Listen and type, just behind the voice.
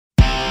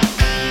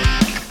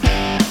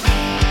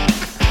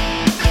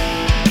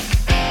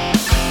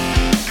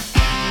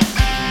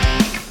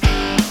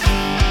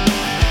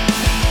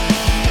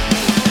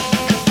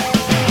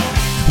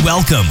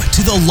Welcome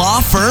to the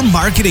Law Firm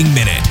Marketing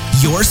Minute,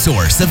 your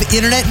source of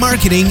internet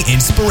marketing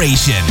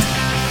inspiration.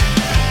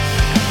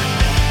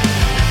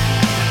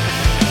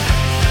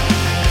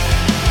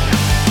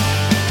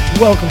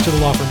 Welcome to the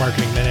Law Firm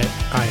Marketing Minute.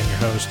 I am your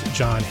host,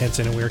 John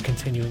Henson, and we are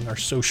continuing our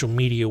social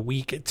media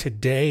week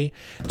today,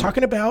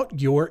 talking about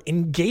your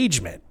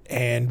engagement.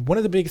 And one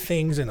of the big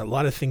things, and a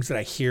lot of things that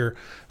I hear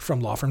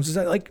from law firms, is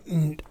that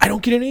I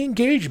don't get any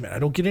engagement. I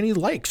don't get any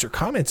likes or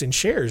comments and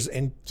shares.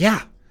 And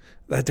yeah,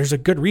 there's a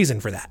good reason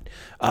for that.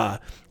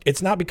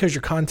 It's not because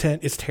your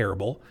content is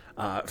terrible.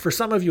 For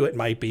some of you, it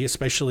might be,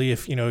 especially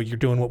if you're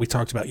doing what we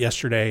talked about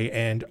yesterday,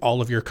 and all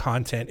of your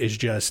content is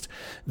just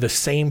the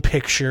same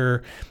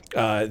picture,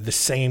 the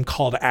same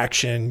call to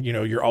action.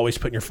 You're always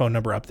putting your phone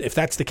number up. If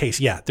that's the case,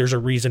 yeah, there's a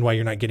reason why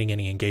you're not getting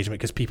any engagement,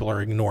 because people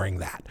are ignoring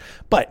that.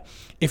 But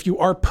if you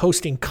are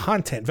posting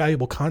content,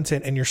 valuable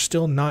content, and you're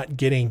still not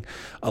getting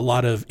a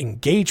lot of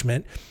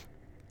engagement,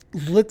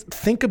 let's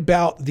think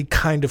about the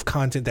kind of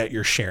content that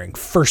you're sharing.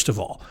 First of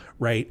all,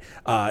 right?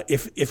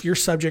 If your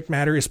subject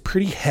matter is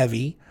pretty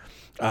heavy,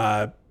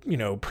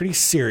 pretty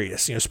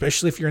serious,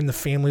 especially if you're in the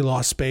family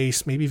law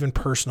space, maybe even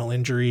personal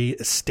injury,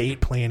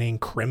 estate planning,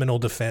 criminal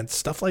defense,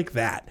 stuff like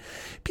that,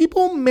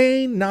 people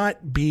may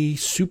not be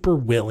super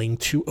willing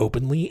to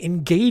openly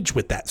engage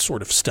with that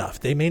sort of stuff.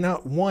 They may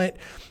not want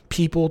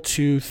people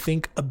to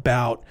think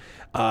about,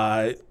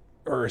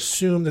 or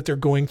assume that they're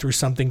going through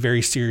something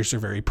very serious or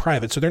very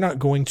private. So they're not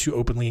going to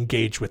openly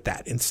engage with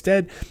that.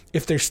 Instead,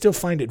 if they still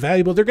find it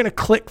valuable, they're going to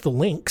click the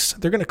links.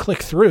 They're going to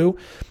click through.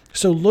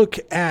 So look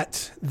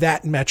at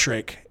that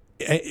metric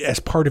as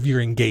part of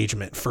your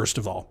engagement, first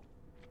of all,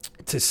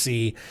 to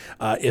see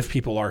if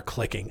people are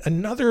clicking.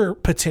 Another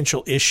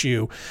potential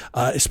issue,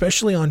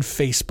 especially on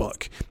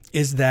Facebook,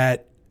 is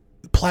that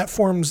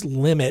platforms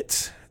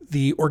limit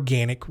the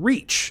organic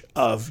reach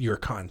of your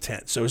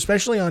content. So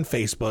especially on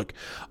Facebook,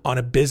 on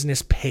a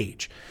business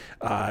page,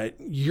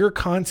 your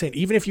content,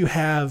 even if you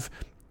have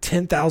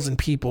 10,000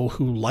 people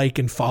who like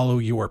and follow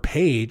your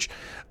page,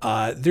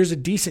 there's a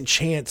decent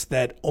chance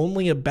that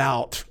only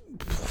about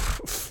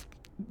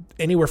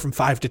anywhere from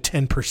 5 to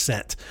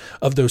 10%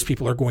 of those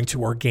people are going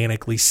to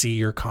organically see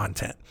your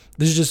content.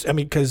 This is just,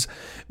 because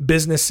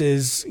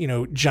businesses,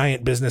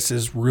 giant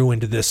businesses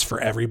ruined this for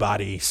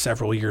everybody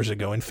several years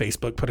ago, and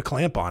Facebook put a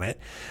clamp on it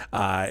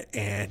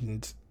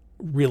and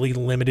really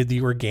limited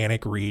the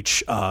organic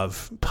reach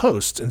of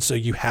posts. And so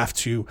you have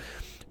to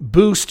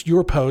boost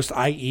your post,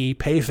 i.e.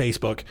 pay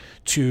Facebook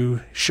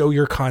to show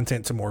your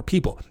content to more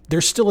people.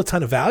 There's still a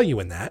ton of value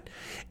in that.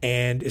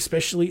 And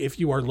especially if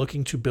you are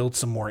looking to build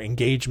some more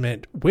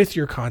engagement with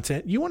your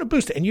content, you want to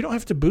boost it. And you don't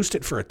have to boost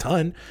it for a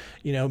ton,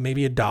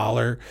 maybe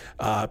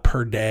 $1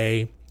 per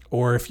day.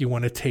 Or if you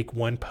want to take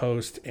one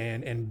post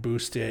and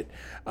boost it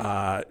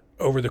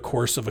over the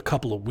course of a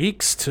couple of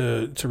weeks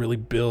to really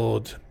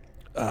build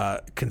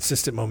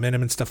consistent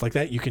momentum and stuff like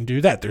that, you can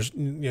do that.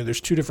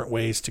 There's two different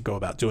ways to go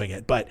about doing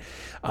it, but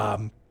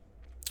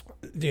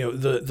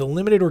the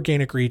limited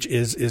organic reach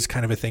is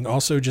kind of a thing.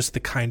 Also, just the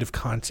kind of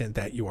content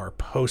that you are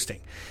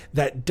posting.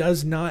 That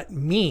does not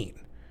mean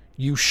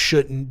you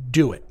shouldn't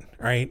do it,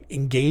 right?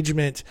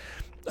 Engagement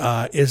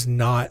is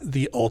not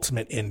the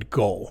ultimate end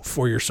goal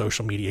for your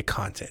social media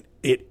content.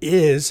 It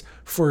is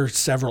for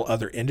several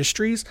other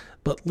industries,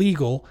 but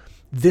legal,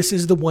 this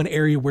is the one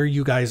area where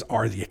you guys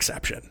are the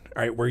exception,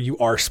 right? Where you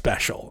are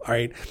special, all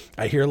right?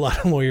 I hear a lot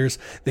of lawyers,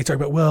 they talk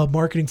about, well,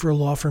 marketing for a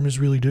law firm is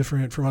really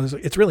different from others.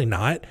 It's really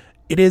not.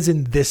 It is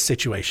in this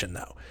situation,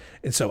 though.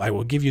 And so I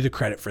will give you the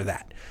credit for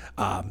that.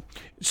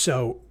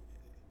 So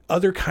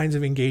other kinds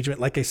of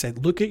engagement, like I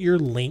said, look at your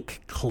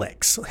link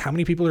clicks. How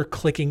many people are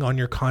clicking on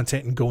your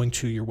content and going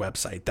to your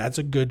website? That's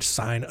a good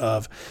sign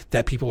of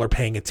that people are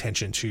paying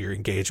attention to your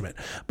engagement.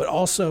 But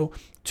also,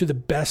 to the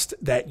best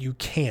that you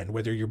can,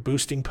 whether you're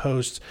boosting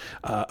posts,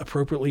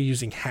 appropriately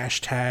using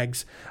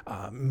hashtags,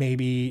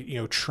 maybe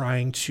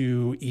trying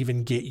to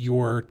even get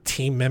your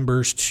team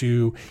members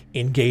to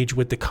engage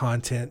with the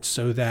content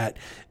so that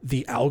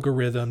the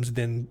algorithms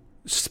then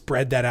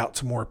spread that out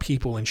to more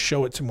people and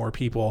show it to more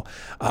people.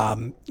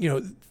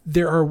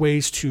 There are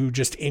ways to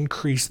just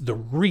increase the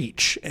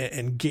reach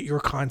and get your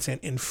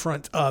content in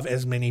front of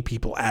as many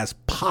people as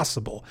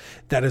possible.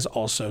 That is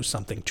also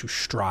something to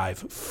strive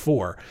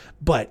for.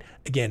 But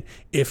again,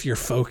 if your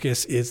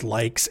focus is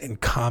likes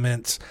and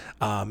comments,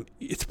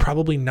 it's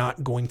probably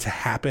not going to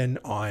happen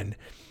on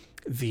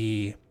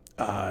the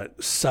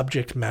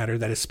subject matter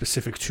that is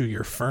specific to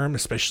your firm,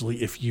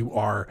 especially if you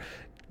are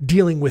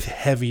dealing with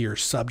heavier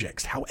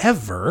subjects.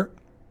 However,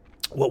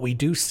 what we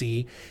do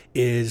see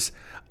is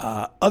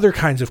other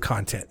kinds of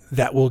content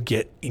that will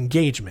get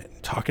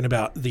engagement. Talking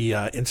about the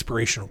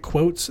inspirational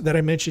quotes that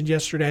I mentioned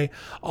yesterday,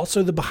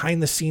 also the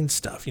behind the scenes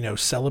stuff,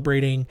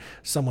 celebrating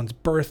someone's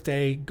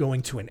birthday,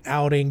 going to an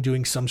outing,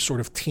 doing some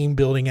sort of team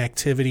building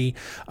activity,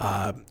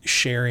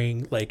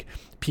 sharing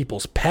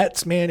people's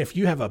pets, man. If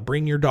you have a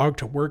bring your dog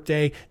to work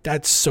day,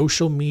 that's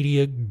social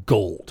media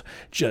gold.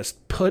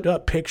 Just put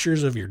up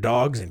pictures of your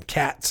dogs and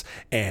cats,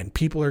 and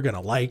people are going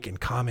to like and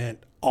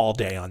comment all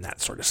day on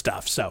that sort of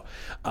stuff. So,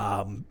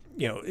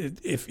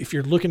 if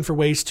you're looking for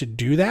ways to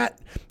do that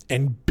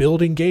and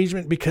build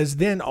engagement, because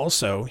then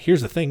also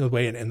here's the thing, the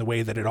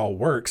way that it all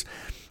works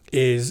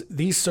is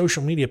these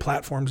social media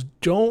platforms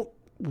don't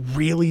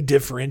really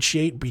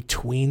differentiate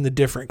between the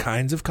different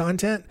kinds of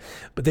content,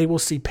 but they will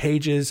see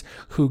pages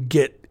who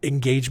get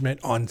engagement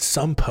on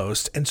some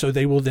posts. And so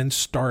they will then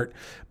start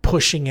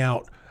pushing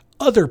out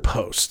other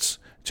posts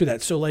to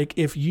that. So like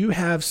if you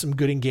have some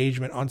good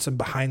engagement on some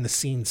behind the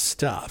scenes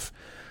stuff,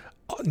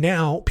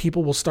 now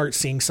people will start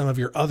seeing some of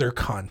your other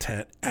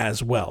content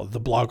as well, the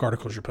blog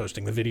articles you're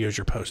posting, the videos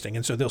you're posting.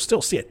 And so they'll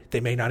still see it. They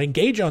may not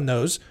engage on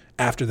those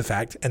after the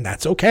fact, and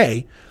that's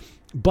okay.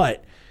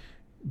 But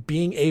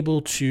being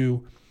able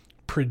to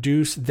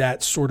produce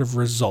that sort of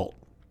result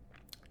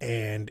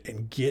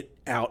and get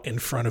out in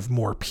front of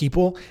more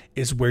people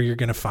is where you're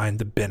going to find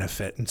the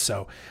benefit. And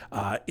so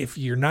if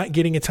you're not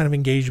getting a ton of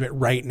engagement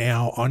right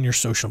now on your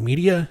social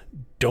media,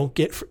 don't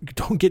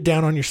get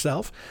down on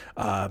yourself.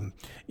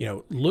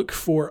 Look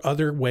for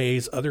other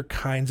ways, other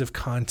kinds of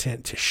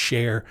content to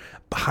share,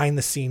 behind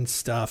the scenes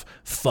stuff,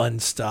 fun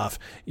stuff,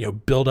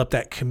 build up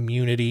that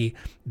community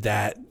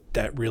that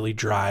really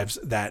drives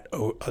that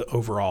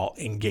overall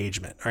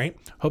engagement. All right.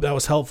 Hope that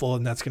was helpful.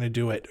 And that's going to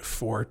do it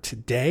for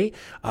today.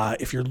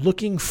 If you're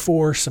looking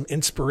for some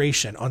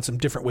inspiration on some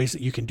different ways that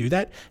you can do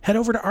that, head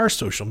over to our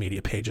social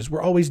media pages.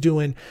 We're always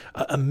doing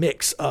a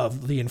mix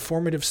of the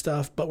informative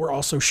stuff, but we're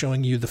also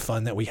showing you the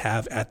fun that we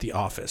have at the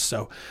office.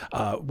 So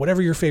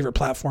whatever your favorite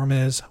platform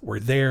is, we're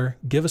there.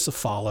 Give us a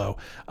follow.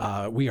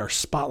 We are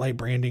Spotlight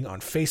Branding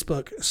on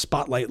Facebook,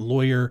 Spotlight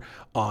Lawyer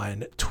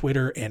on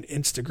Twitter and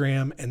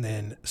Instagram, and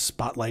then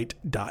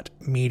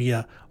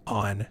spotlight.media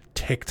on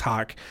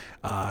TikTok.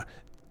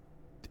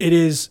 It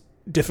is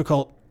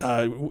difficult.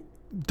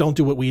 Don't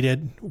do what we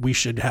did. We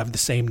should have the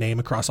same name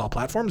across all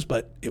platforms,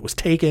 but it was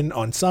taken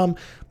on some.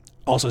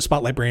 Also,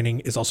 Spotlight Branding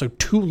is also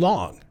too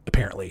long,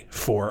 apparently,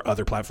 for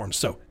other platforms.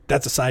 So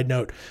that's a side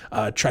note.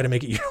 Try to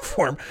make it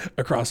uniform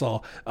across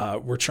all.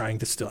 We're trying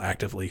to still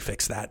actively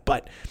fix that.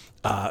 But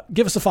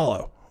give us a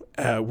follow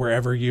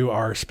wherever you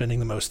are spending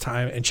the most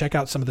time, and check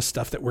out some of the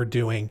stuff that we're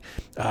doing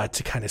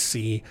to kind of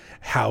see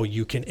how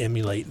you can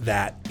emulate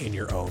that in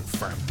your own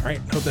firm. All right.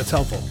 Hope that's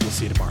helpful. We'll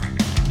see you tomorrow.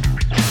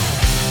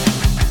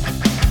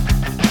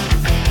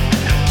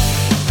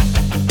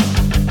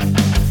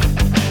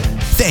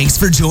 Thanks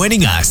for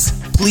joining us.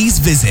 Please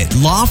visit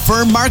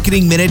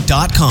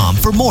lawfirmmarketingminute.com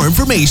for more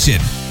information.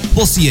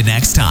 We'll see you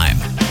next time.